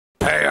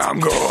Hey, I'm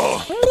Ghoul.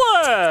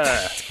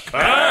 What?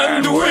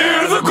 And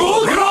we're the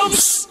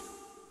GameGrumps!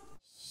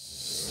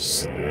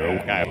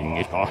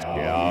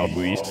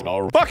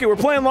 Fuck it, we're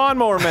playing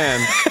Lawnmower Man.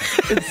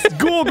 It's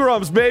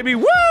GameGrumps, baby.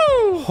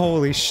 Woo!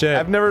 Holy shit.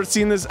 I've never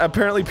seen this.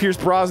 Apparently Pierce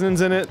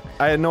Brosnan's in it.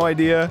 I had no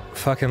idea.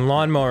 Fucking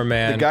Lawnmower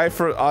Man. The guy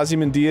for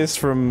Ozymandias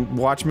from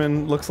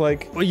Watchmen looks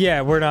like. Well,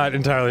 yeah, we're not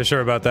entirely sure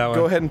about that one.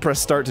 Go ahead and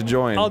press start to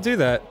join. I'll do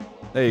that.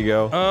 There you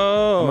go.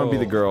 Oh. I'm gonna be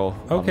the girl.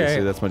 Okay.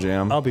 Obviously, that's my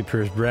jam. I'll be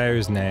Pierce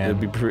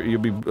Brosnan. You'll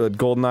be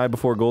GoldenEye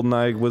before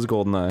GoldenEye was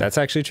GoldenEye. That's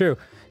actually true.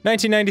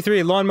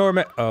 1993, Lawnmower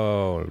Man.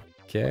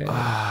 Okay.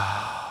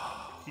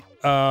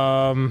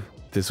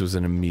 This was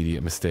an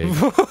immediate mistake.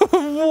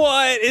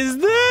 What is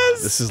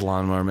this? This is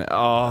Lawnmower Man.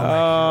 Oh my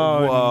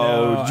God.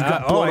 Whoa. No. You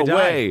got blown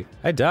away.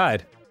 I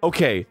died.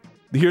 Okay.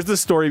 Here's the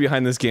story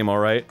behind this game,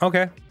 alright?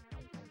 Okay.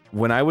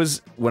 When I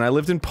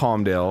lived in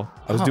Palmdale,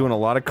 I was doing a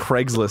lot of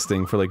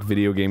Craigslisting for like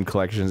video game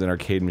collections and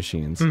arcade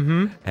machines.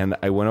 And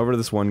I went over to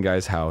this one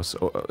guy's house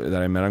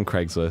that I met on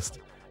Craigslist,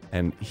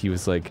 and he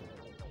was like,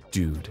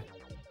 dude,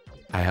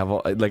 I have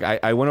all, like,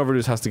 I went over to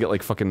his house to get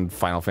like fucking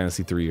Final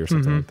Fantasy 3 or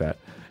something like that.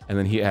 And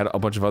then he had a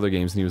bunch of other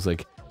games, and he was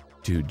like,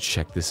 dude,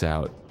 check this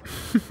out.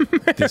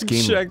 This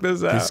game, Check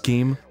this out. This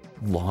game,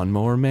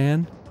 Lawnmower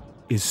Man,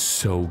 is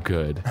so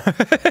good.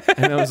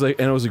 And I was like,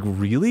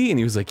 really? And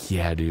he was like,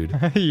 yeah, dude.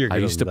 I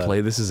used to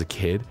play this as a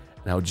kid,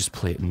 and I would just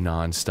play it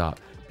non-stop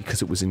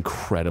because it was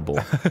incredible.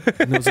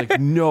 And I was like,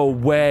 no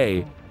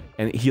way.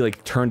 And he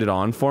like turned it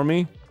on for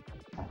me.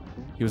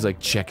 He was like,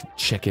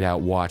 check it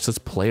out, watch, let's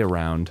play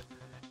around.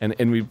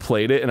 And we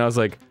played it, and I was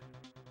like,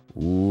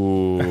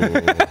 ooh.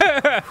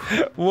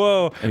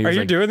 Whoa. Are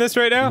you doing this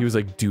right now? He was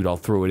like, dude, I'll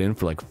throw it in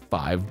for like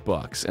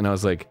 $5. And I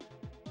was like,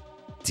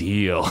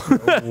 deal.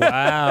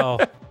 Wow.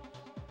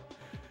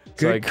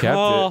 So I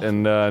kept it,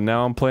 and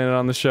now I'm playing it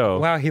on the show.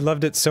 Wow, he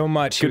loved it so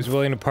much, he was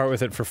willing to part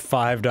with it for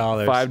 $5.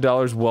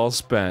 $5 well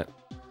spent.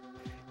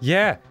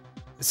 Yeah.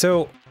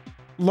 So,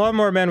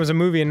 Lawnmower Man was a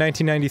movie in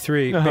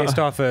 1993 based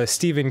off a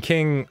Stephen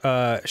King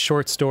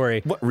short story.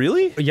 What,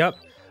 really? Yep.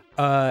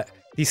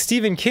 The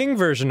Stephen King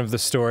version of the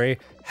story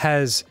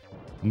has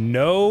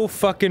no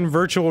fucking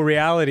virtual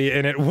reality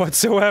in it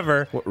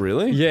whatsoever. What,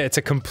 really? Yeah, it's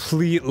a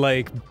complete,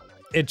 like,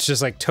 it's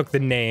just like took the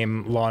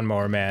name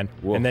Lawnmower Man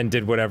and then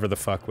did whatever the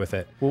fuck with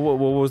it. Well,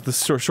 what was the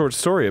short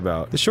story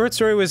about? The short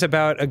story was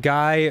about a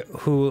guy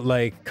who,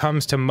 like,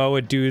 comes to mow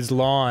a dude's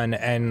lawn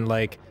and,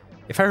 like,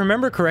 if I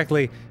remember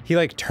correctly, he,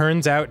 like,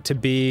 turns out to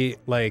be,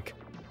 like,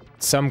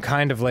 some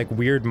kind of, like,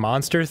 weird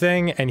monster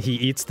thing, and he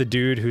eats the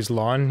dude whose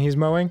lawn he's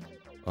mowing.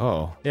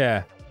 Oh.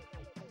 Yeah.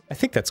 I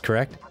think that's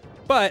correct.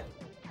 But,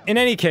 in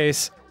any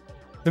case,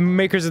 the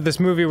makers of this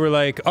movie were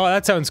like, oh,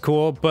 that sounds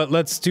cool, but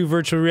let's do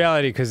virtual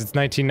reality because it's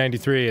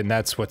 1993 and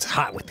that's what's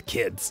hot with the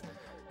kids.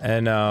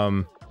 And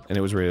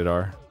it was rated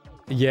R.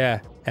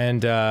 Yeah,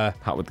 and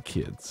hot with the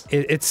kids.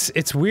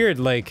 It's weird,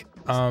 like,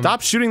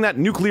 stop shooting that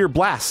nuclear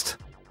blast!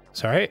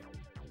 Sorry?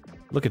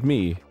 Look at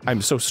me.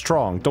 I'm so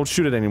strong. Don't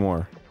shoot it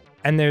anymore.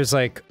 And there's,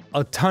 like,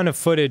 a ton of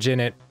footage in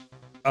it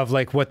of,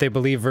 like, what they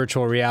believe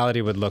virtual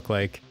reality would look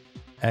like.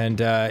 And,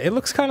 it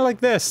looks kind of like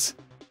this.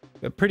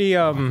 Pretty,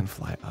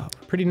 fly up.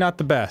 Pretty not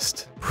the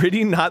best.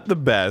 Pretty not the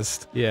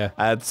best. Yeah.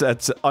 That's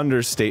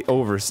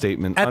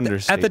overstatement,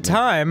 understatement. At the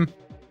time,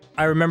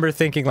 I remember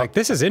thinking, like,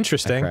 this is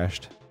interesting. I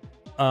crashed.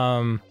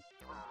 And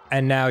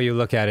now you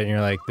look at it and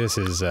you're like, this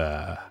is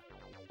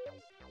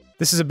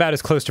about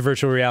as close to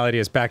virtual reality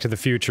as Back to the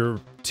Future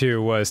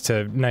 2 was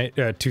to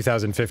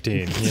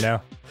 2015, you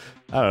know?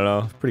 I don't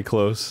know, pretty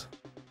close.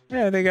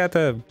 Yeah, they got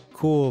the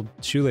cool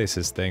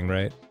shoelaces thing,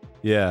 right?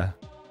 Yeah.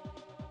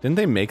 Didn't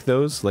they make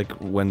those, like,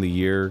 when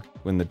the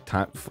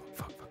time-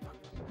 fuck.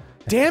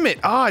 Damn it!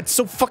 Ah, it's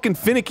so fucking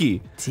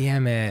finicky!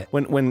 Damn it.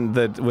 When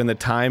the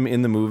time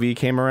in the movie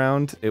came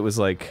around, it was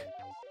like,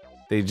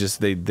 they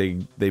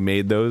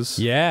made those.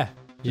 Yeah.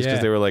 Just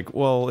because they were like,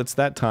 well, it's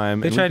that time,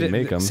 they and tried we can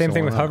make them. Same so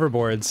thing why with not?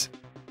 hoverboards.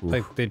 Oof.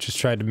 Like, they just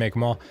tried to make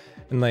them all.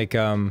 And like,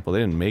 well, they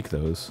didn't make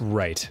those.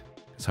 Right.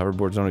 Because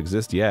hoverboards don't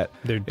exist yet.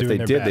 They're if doing they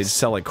their did, best. they'd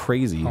sell like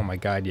crazy. Oh my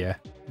god, yeah.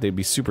 They'd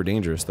be super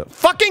dangerous, though.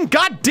 Fucking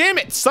goddamn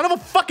it! Son of a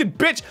fucking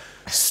bitch!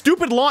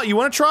 Stupid lawn. You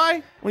want to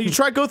try? Want you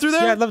try go through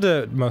there? Yeah, I'd love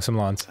to mow some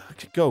lawns.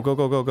 Go.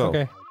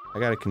 Okay. I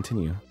gotta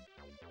continue.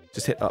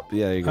 Just hit up.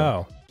 Yeah, there you go.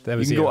 Oh, that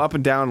was you can go up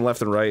and down,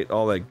 left and right,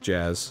 all that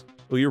jazz.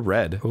 Oh, you're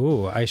red.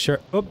 Ooh, I sure.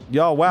 Oh.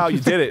 Yo, wow, you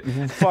did it.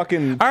 You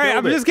fucking All right,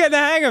 I'm just getting the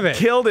hang of it.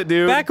 Killed it,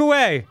 dude. Back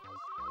away.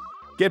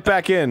 Get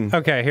back in.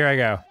 Okay, here I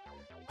go.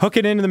 Hook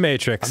it into the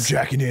Matrix. I'm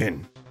jacking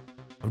in.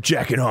 I'm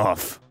jacking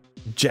off.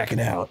 I'm jacking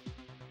out.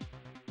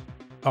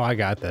 Oh, I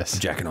got this. I'm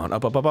jacking on.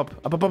 Up.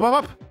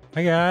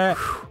 I got it.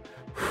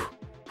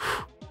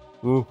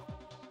 Ooh.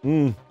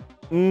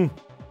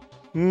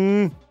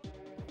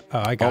 Oh,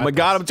 I got Oh my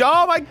god,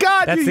 oh my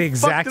god! That's you the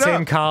exact fucked it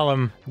same up.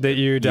 column that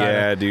you done.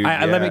 Yeah, dude.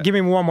 Let me give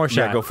me one more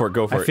shot. Yeah, go for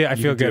it. I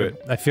feel good.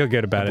 I feel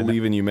good about it. I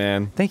believe in you,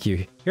 man. Thank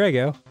you. Here I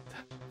go.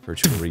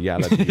 Virtual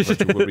reality,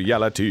 virtual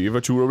reality,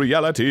 virtual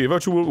reality,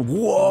 virtual.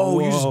 Whoa,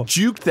 you just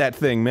juked that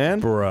thing, man.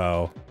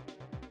 Bro.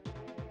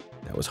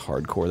 That was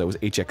hardcore. That was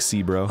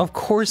HXC, bro. Of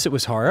course it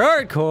was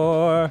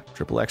hardcore.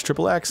 Triple X,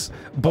 triple X.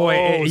 Boy,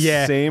 oh,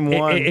 yeah. Same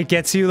one. It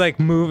gets you like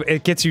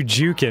it gets you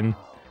juking,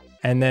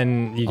 and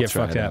then you get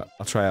fucked up.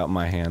 I'll try out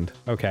my hand.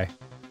 Okay.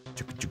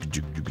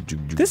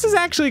 This is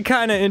actually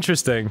kind of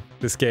interesting,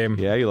 this game.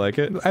 Yeah, you like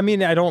it? I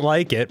mean, I don't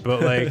like it,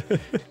 but like,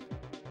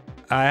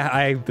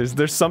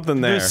 there's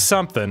something there. There's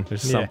something.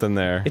 There's something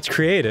there. It's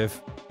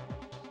creative.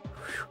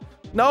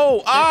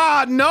 No!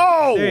 Ah,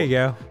 no! There you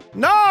go.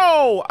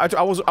 No!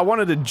 I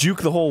wanted to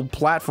juke the whole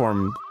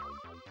platform.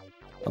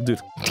 I'll do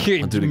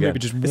it again. Maybe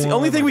just it's the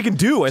only thing we can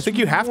do. I think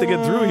you have to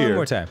get through here. One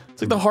more time.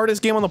 It's like the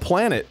hardest game on the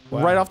planet,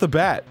 right off the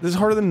bat. This is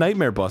harder than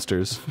Nightmare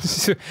Busters.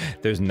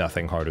 There's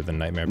nothing harder than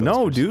Nightmare Busters.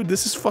 No, dude,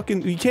 this is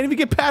fucking. You can't even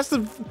get past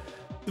the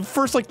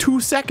first like 2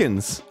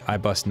 seconds. I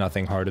bust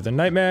nothing harder than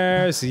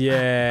nightmares.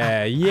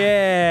 Yeah,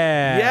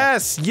 yeah.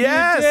 Yes,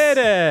 yes. You did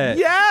it.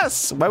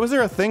 Yes. Why was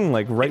there a thing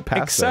like right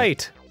past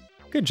Excite.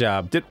 Good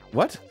job. Did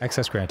what?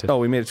 Access granted. Oh,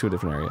 we made it to a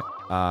different area.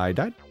 I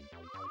died.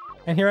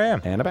 And here I am.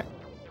 And I'm back.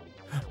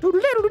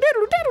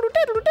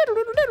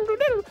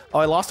 Oh,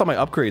 I lost all my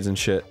upgrades and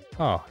shit.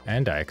 Oh,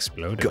 and I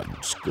exploded. Gun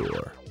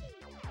score.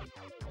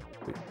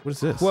 Wait, what is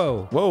this?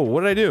 Whoa. Whoa,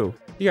 what did I do?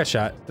 You got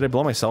shot. Did I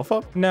blow myself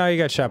up? No, you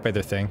got shot by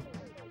their thing.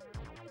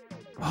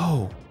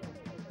 Oh.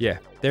 Yeah,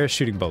 they're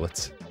shooting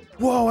bullets.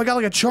 Whoa, I got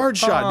like a charge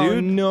shot,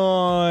 dude.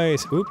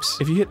 Nice.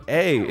 Oops. If you hit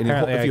A, and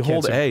if you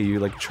hold can't A,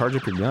 you like charge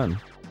up your gun.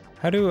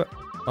 How do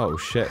Oh,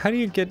 shit. How do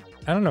you get...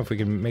 I don't know if we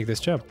can make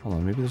this jump. Hold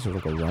on, maybe there's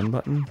like a run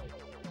button?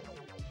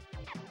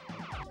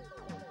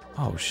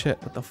 Oh,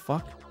 shit. What the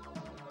fuck?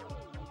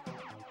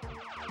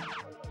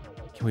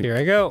 Can we... Here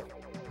I go.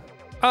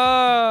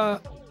 Oh,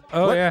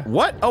 what? yeah.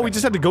 What? Oh, we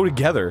just had to go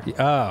together.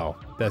 Oh,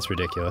 that's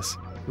ridiculous.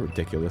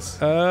 Ridiculous.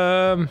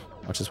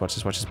 Watch this, watch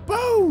this, watch this.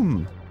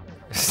 Boom!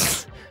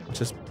 Watch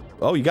this.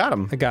 Oh, you got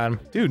him. I got him.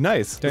 Dude,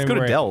 nice. Let's go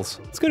to Dell's.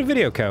 Let's go to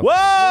Video Co.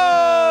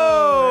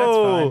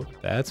 Whoa!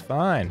 That's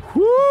fine.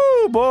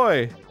 Woo,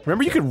 boy.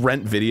 Remember you could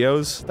rent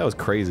videos? That was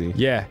crazy.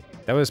 Yeah,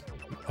 that was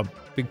a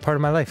big part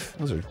of my life.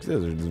 Those are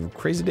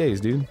crazy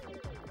days, dude.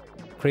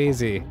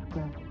 Crazy,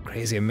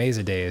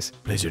 amazing days.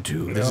 Blazer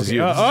 2. This is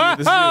you. Oh,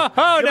 This is you. oh,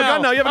 no! You have a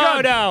gun now, you have a gun!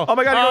 Oh, no! Oh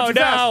my god, you're going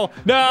too fast!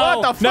 No!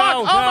 What the fuck?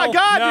 No, oh my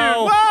god,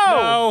 dude!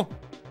 Whoa!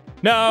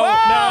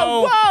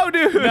 No! Whoa,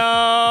 dude!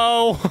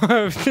 No!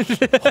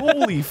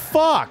 Holy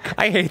fuck!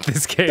 I hate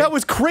this game. That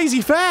was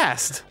crazy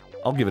fast!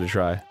 I'll give it a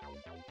try.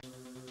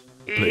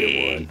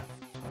 Player 1.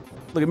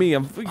 Look at me,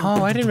 I'm...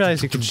 Oh, I didn't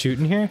realize you could shoot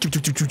in here.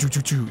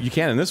 You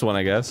can in this one,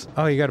 I guess.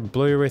 Oh, you gotta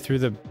blow your way through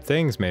the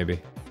things,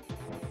 maybe.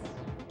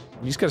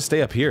 You just gotta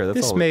stay up here, that's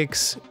This all.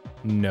 makes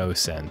no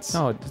sense.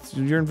 No,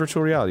 you're in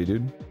virtual reality,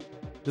 dude.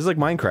 This is like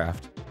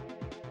Minecraft.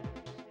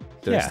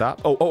 Did I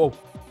stop? Oh, oh, oh.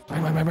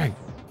 Bang, bang, bang, bang.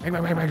 Bang,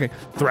 bang, bang, bang, bang.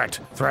 Threat,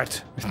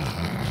 threat.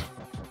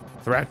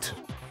 Threat.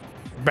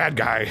 Bad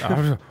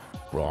guy.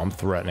 Bro, I'm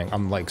threatening.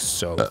 I'm like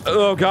so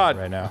oh god.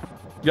 right now.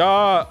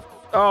 Yeah.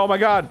 Oh my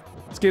god.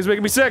 This game's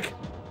making me sick.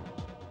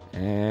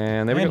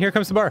 And there we go. And here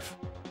comes the barf.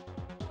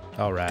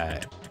 All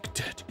right.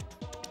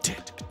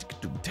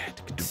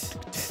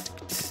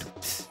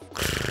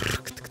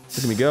 Look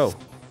at me go.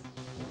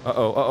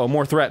 Uh-oh,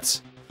 more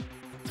threats.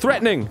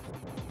 Threatening.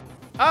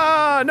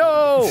 Ah,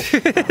 no!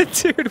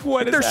 Dude,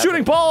 what is They're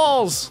shooting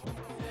balls!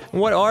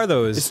 What are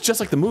those? It's just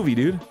like the movie,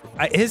 dude.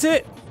 Is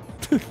it?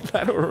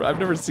 I've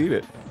never seen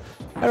it.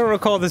 I don't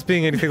recall this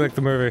being anything like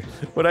the movie.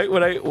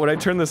 When I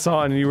turned this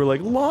on and you were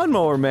like,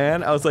 Lawnmower,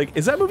 man, I was like,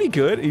 is that movie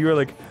good? And you were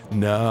like,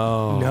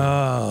 no.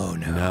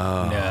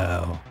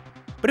 No.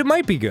 But it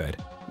might be good.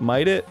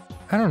 Might it?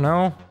 I don't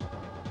know.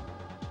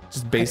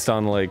 Just based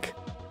on like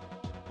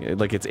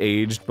it's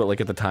aged, but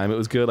like at the time it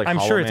was good. Like I'm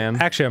Hollow sure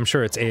Man. I'm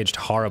sure it's aged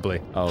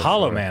horribly. Oh,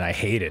 Hollow sure. Man, I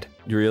hated.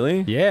 You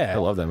really? Yeah. I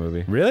love that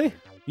movie. Really?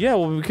 Yeah,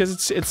 well,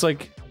 because it's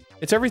like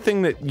it's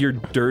everything that your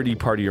dirty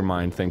part of your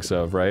mind thinks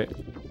of, right?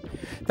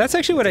 That's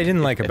actually what I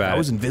didn't like about it. If I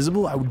was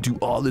invisible, I would do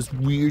all this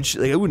weird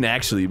shit. Like, I wouldn't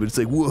actually, but it's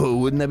like, whoa,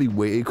 wouldn't that be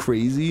way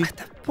crazy?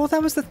 Well,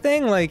 that was the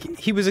thing. Like,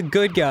 he was a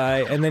good guy,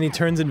 and then he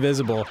turns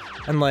invisible,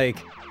 and like,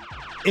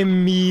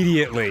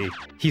 immediately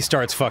he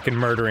starts fucking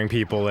murdering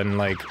people and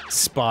like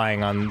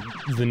spying on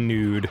the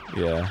nude.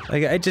 Yeah.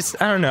 Like, I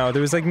don't know.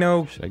 There was like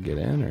no. Should I get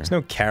in or? There's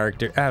no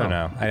character. I don't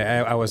know.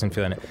 I wasn't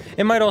feeling it.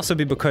 It might also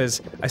be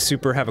because I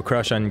super have a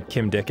crush on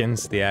Kim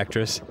Dickens, the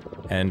actress,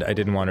 and I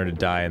didn't want her to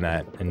die in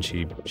that, and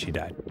she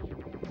died.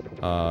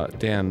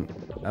 Dan,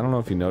 I don't know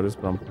if you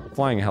noticed, but I'm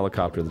flying a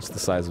helicopter that's the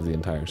size of the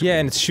entire screen. Yeah,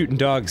 and it's shooting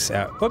dogs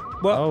out. Whoop,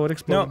 whoop. Oh, it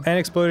exploded. No, and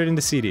exploded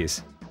into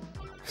CDs.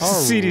 All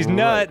CDs right.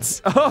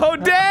 nuts. Oh,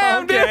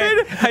 damn, Okay,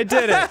 dude! I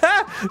did it.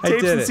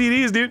 Tapes and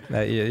CDs, dude.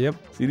 Yeah, yep.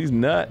 CDs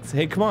nuts.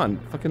 Hey, come on.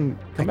 Fucking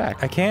come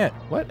back. I can't.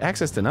 What?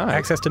 Access denied.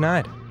 Access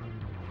denied.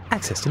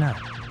 Access denied.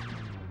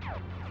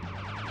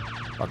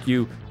 Fuck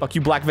you. Fuck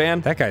you, black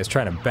van. That guy is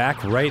trying to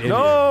back right into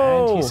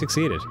No! it, and he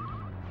succeeded.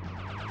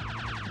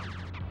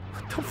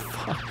 What the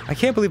fuck? I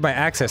can't believe my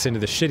access into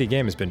the shitty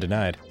game has been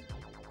denied.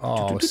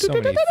 Oh, so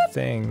many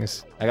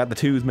things. I got the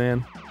twos,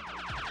 man.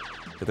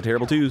 Got the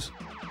terrible twos.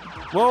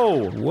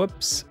 Whoa.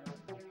 Whoops.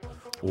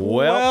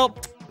 Well,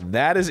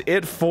 that is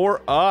it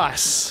for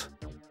us.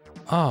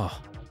 Oh,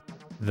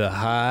 the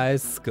high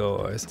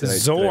scores. Did I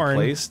Zorn.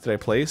 place? Did I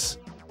place?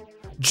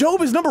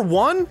 Job is number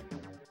 1?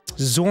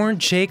 Zorn,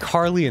 Jake,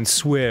 Harley, and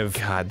Swiv.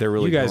 God, they're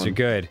really You guys going. are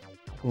good.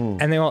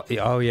 And they all.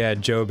 Oh yeah,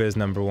 Job is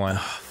number 1. Oh,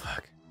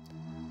 fuck.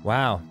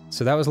 Wow.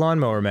 So that was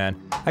Lawnmower Man.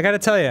 I gotta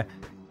tell you,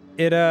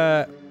 it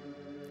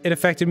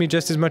affected me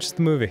just as much as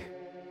the movie.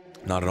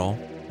 Not at all.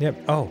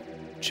 Yep. Oh,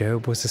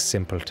 Job was a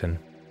simpleton.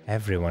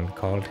 Everyone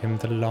called him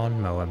the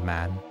Lawnmower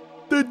Man.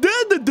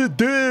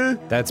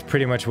 That's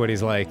pretty much what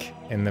he's like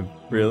in the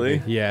Really?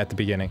 movie. Yeah, at the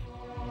beginning.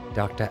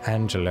 Dr.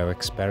 Angelo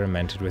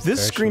experimented with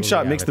This virtual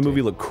screenshot makes the reality.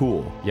 movie look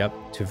cool. Yep,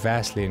 to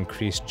vastly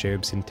increase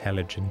Job's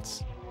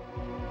intelligence.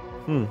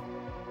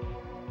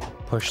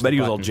 Push I bet the he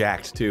was all button.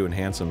 jacked too and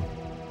handsome.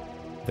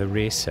 The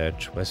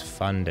research was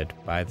funded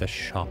by the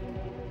shop.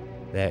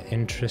 Their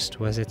interest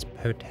was its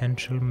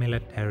potential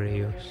military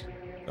use.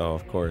 Oh,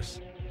 of course.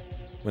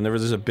 Whenever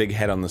there's a big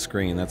head on the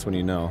screen, that's when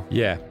you know.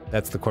 Yeah,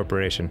 that's the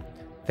corporation.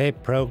 They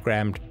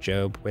programmed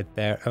Job with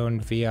their own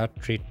VR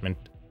treatment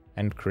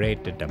and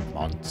created a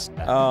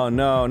monster. Oh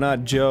no,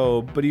 not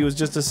Job, but he was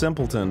just a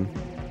simpleton.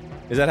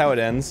 Is that how it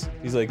ends?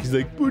 He's like,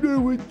 but I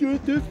was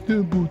just a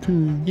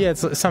simpleton. Yeah,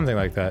 it's something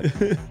like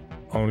that.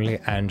 Only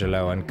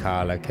Angelo and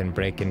Carla can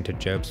break into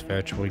Job's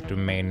virtual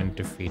domain and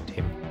defeat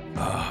him.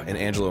 And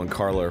Angelo and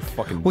Carla are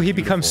fucking Well, he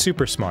becomes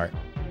beautiful. super smart.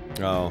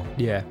 Oh.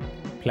 Yeah.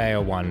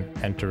 Player 1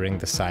 entering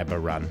the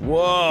cyber run.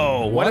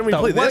 Whoa, why didn't we What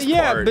play the- what? this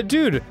Yeah, part? but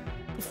dude,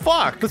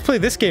 Fuck! let's play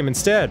this game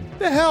instead. What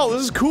the hell?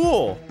 This is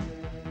cool!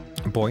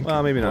 Boink.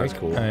 Well, maybe not boink. as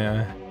cool.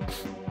 Yeah.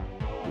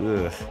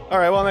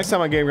 Alright, well, next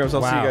time on GameGrumps,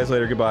 I'll see you Wow. guys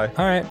later. Goodbye.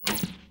 All right.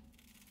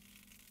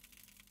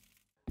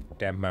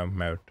 Demo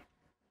mode.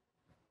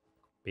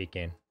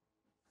 Begin.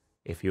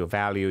 If you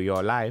value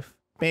your life,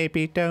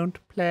 maybe don't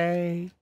play.